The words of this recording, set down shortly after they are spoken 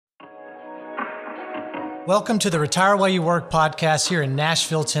Welcome to the Retire While You Work podcast here in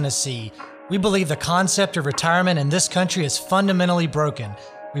Nashville, Tennessee. We believe the concept of retirement in this country is fundamentally broken.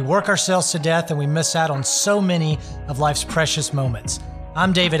 We work ourselves to death and we miss out on so many of life's precious moments.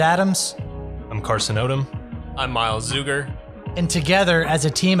 I'm David Adams. I'm Carson Odom. I'm Miles Zuger. And together, as a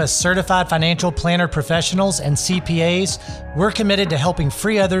team of certified financial planner professionals and CPAs, we're committed to helping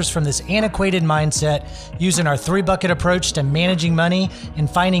free others from this antiquated mindset using our three-bucket approach to managing money and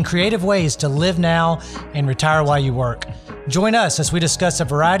finding creative ways to live now and retire while you work. Join us as we discuss a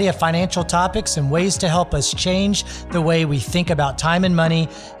variety of financial topics and ways to help us change the way we think about time and money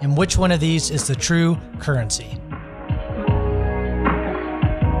and which one of these is the true currency.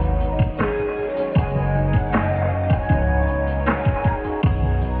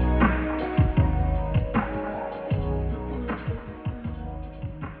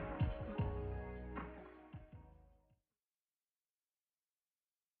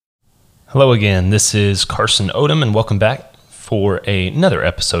 Hello again, this is Carson Odom, and welcome back for another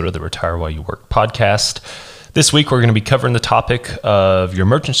episode of the Retire While You Work podcast. This week, we're going to be covering the topic of your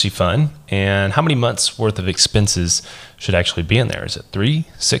emergency fund and how many months worth of expenses should actually be in there. Is it 3,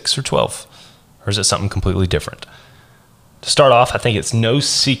 6, or 12? Or is it something completely different? To start off, I think it's no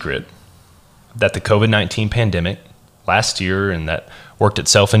secret that the COVID-19 pandemic last year and that worked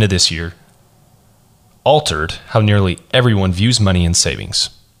itself into this year altered how nearly everyone views money and savings.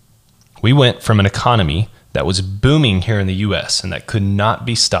 We went from an economy that was booming here in the U.S. and that could not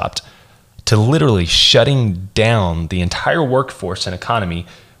be stopped to literally shutting down the entire workforce and economy,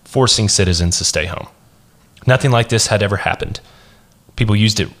 forcing citizens to stay home. Nothing like this had ever happened. People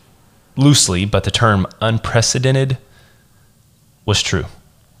used it loosely, but the term unprecedented was true.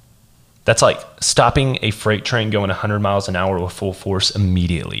 That's like stopping a freight train going 100 miles an hour with full force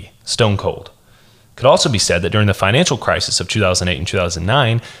immediately, stone cold. Could also be said that during the financial crisis of 2008 and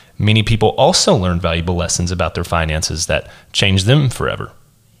 2009, many people also learned valuable lessons about their finances that changed them forever.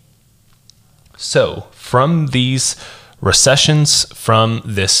 So, from these recessions, from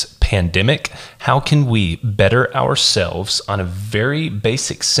this pandemic, how can we better ourselves on a very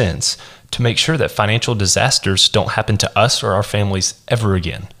basic sense to make sure that financial disasters don't happen to us or our families ever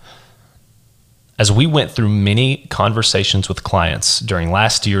again? As we went through many conversations with clients during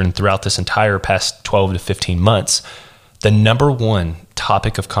last year and throughout this entire past 12 to 15 months, the number one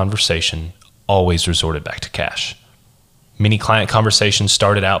topic of conversation always resorted back to cash. Many client conversations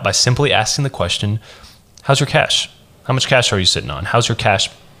started out by simply asking the question, how's your cash? How much cash are you sitting on? How's your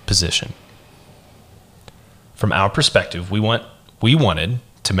cash position? From our perspective, we wanted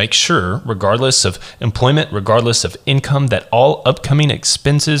to make sure, regardless of employment, regardless of income, that all upcoming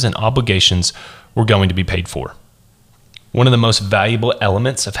expenses and obligations were going to be paid for. One of the most valuable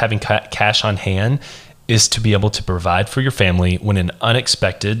elements of having cash on hand is to be able to provide for your family when an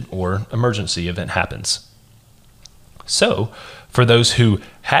unexpected or emergency event happens. So, for those who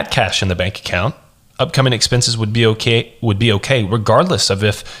had cash in the bank account, upcoming expenses would be okay regardless of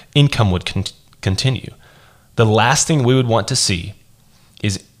if income would continue. The last thing we would want to see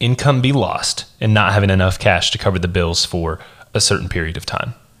is income be lost and not having enough cash to cover the bills for a certain period of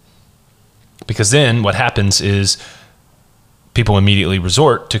time. Because then what happens is people immediately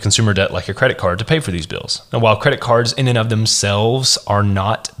resort to consumer debt like a credit card to pay for these bills. Now, while credit cards in and of themselves are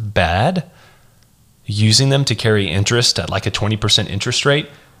not bad, using them to carry interest at like a 20% interest rate,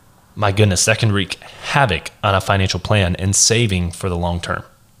 my goodness, that can wreak havoc on a financial plan and saving for the long term.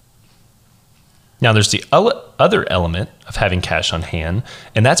 Now, there's the other element of having cash on hand,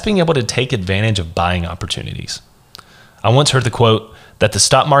 and that's being able to take advantage of buying opportunities. I once heard the quote that the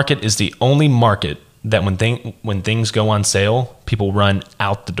stock market is the only market that when things go on sale, people run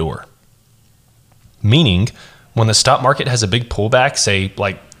out the door. Meaning, when the stock market has a big pullback, say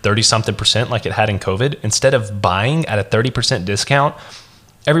like 30-something% like it had in COVID, instead of buying at a 30% discount,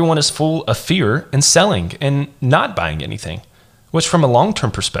 everyone is full of fear and selling and not buying anything. Which from a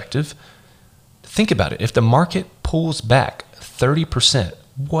long-term perspective, think about it. If the market pulls back 30%,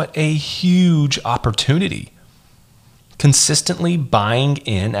 what a huge opportunity. Consistently buying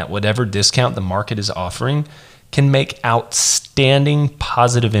in at whatever discount the market is offering can make outstanding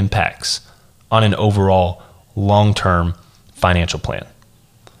positive impacts on an overall long-term financial plan.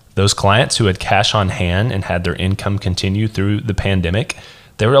 Those clients who had cash on hand and had their income continue through the pandemic,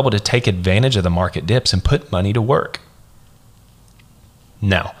 they were able to take advantage of the market dips and put money to work.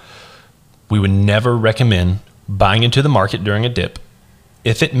 Now, we would never recommend buying into the market during a dip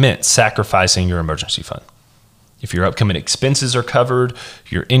if it meant sacrificing your emergency fund. If your upcoming expenses are covered,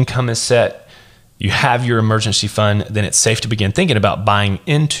 your income is set, you have your emergency fund, then it's safe to begin thinking about buying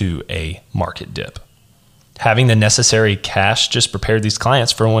into a market dip. Having the necessary cash just prepared these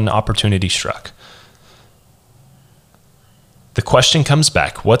clients for when opportunity struck. The question comes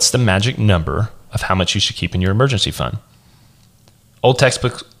back, what's the magic number of how much you should keep in your emergency fund? Old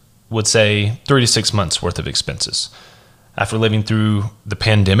textbooks would say 3 to 6 months worth of expenses. After living through the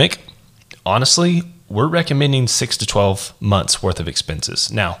pandemic, honestly, we're recommending 6 to 12 months worth of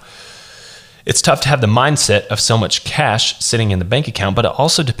expenses. Now, it's tough to have the mindset of so much cash sitting in the bank account, but it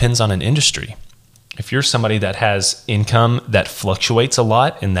also depends on an industry. If you're somebody that has income that fluctuates a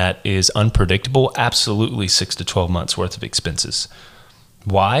lot and that is unpredictable, absolutely 6 to 12 months worth of expenses.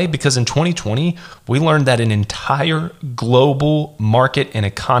 Why? Because in 2020, we learned that an entire global market and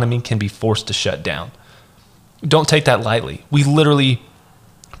economy can be forced to shut down. Don't take that lightly. We literally,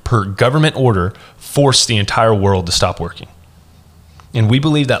 per government order, forced the entire world to stop working. And we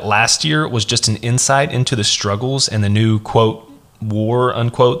believe that last year was just an insight into the struggles and the new, quote, war,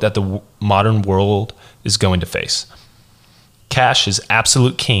 unquote, that the modern world is going to face. Cash is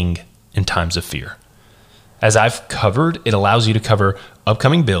absolute king in times of fear. As I've covered, it allows you to cover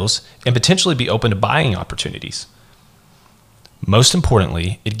upcoming bills and potentially be open to buying opportunities. Most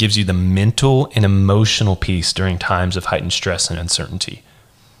importantly, it gives you the mental and emotional peace during times of heightened stress and uncertainty.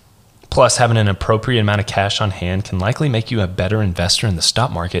 Plus, having an appropriate amount of cash on hand can likely make you a better investor in the stock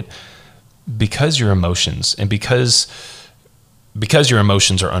market because your emotions and because your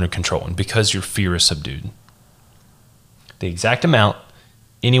emotions are under control and because your fear is subdued. The exact amount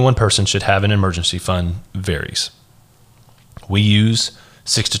any one person should have in an emergency fund varies. We use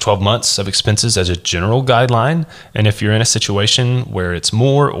 6 to 12 months of expenses as a general guideline, and if you're in a situation where it's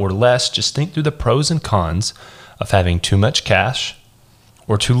more or less, just think through the pros and cons of having too much cash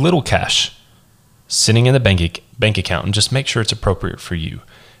or too little cash sitting in the bank account, and just make sure it's appropriate for you.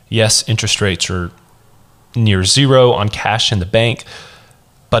 Yes, interest rates are near zero on cash in the bank,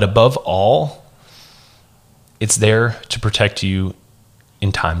 but above all, it's there to protect you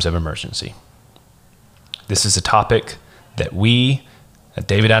in times of emergency. This is a topic that we at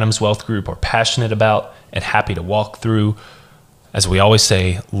David Adams Wealth Group are passionate about and happy to walk through. As we always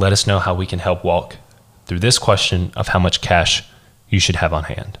say, let us know how we can help walk through this question of how much cash you should have on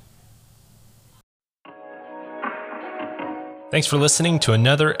hand. Thanks for listening to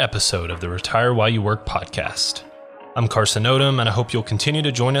another episode of the Retire While You Work podcast. I'm Carson Odom, and I hope you'll continue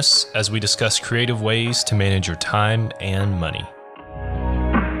to join us as we discuss creative ways to manage your time and money.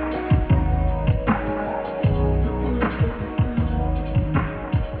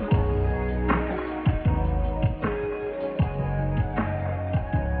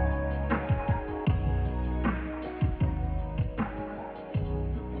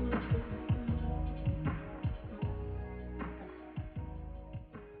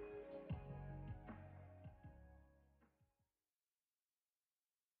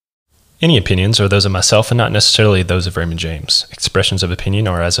 Any opinions are those of myself and not necessarily those of Raymond James. Expressions of opinion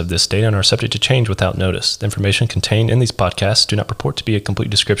are as of this date and are subject to change without notice. The information contained in these podcasts do not purport to be a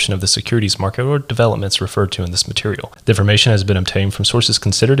complete description of the securities market or developments referred to in this material. The information has been obtained from sources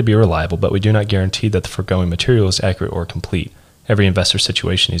considered to be reliable, but we do not guarantee that the foregoing material is accurate or complete. Every investor's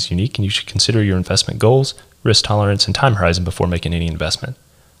situation is unique, and you should consider your investment goals, risk tolerance, and time horizon before making any investment.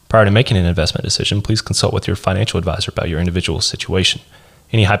 Prior to making an investment decision, please consult with your financial advisor about your individual situation.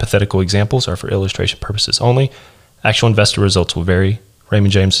 Any hypothetical examples are for illustration purposes only. Actual investor results will vary.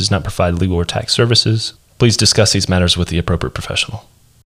 Raymond James does not provide legal or tax services. Please discuss these matters with the appropriate professional.